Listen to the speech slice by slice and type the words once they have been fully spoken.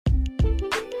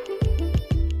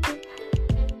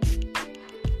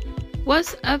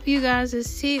What's up, you guys?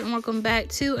 It's T, and welcome back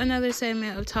to another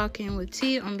segment of Talking with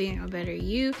T on Being a Better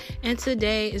You. And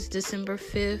today is December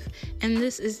 5th, and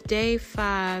this is day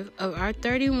 5 of our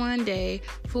 31-day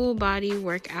full body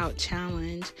workout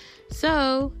challenge.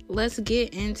 So let's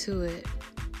get into it.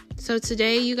 So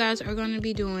today you guys are going to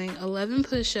be doing 11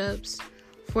 push-ups,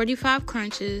 45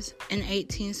 crunches, and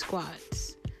 18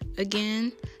 squats.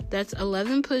 Again, that's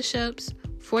 11 push-ups,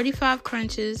 45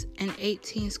 crunches, and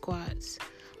 18 squats.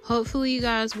 Hopefully you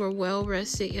guys were well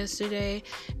rested yesterday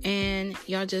and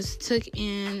y'all just took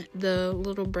in the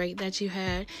little break that you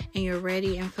had and you're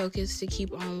ready and focused to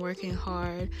keep on working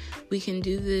hard. We can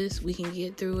do this. We can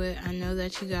get through it. I know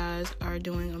that you guys are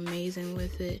doing amazing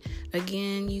with it.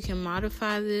 Again, you can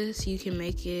modify this. You can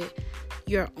make it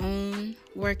your own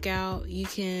workout. You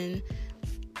can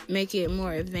make it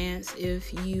more advanced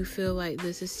if you feel like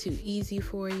this is too easy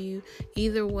for you.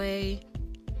 Either way,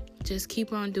 just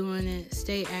keep on doing it.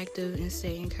 Stay active and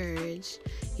stay encouraged.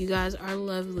 You guys are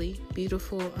lovely,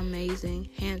 beautiful, amazing,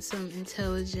 handsome,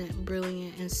 intelligent,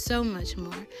 brilliant, and so much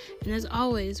more. And as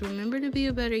always, remember to be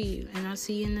a better you. And I'll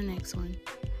see you in the next one.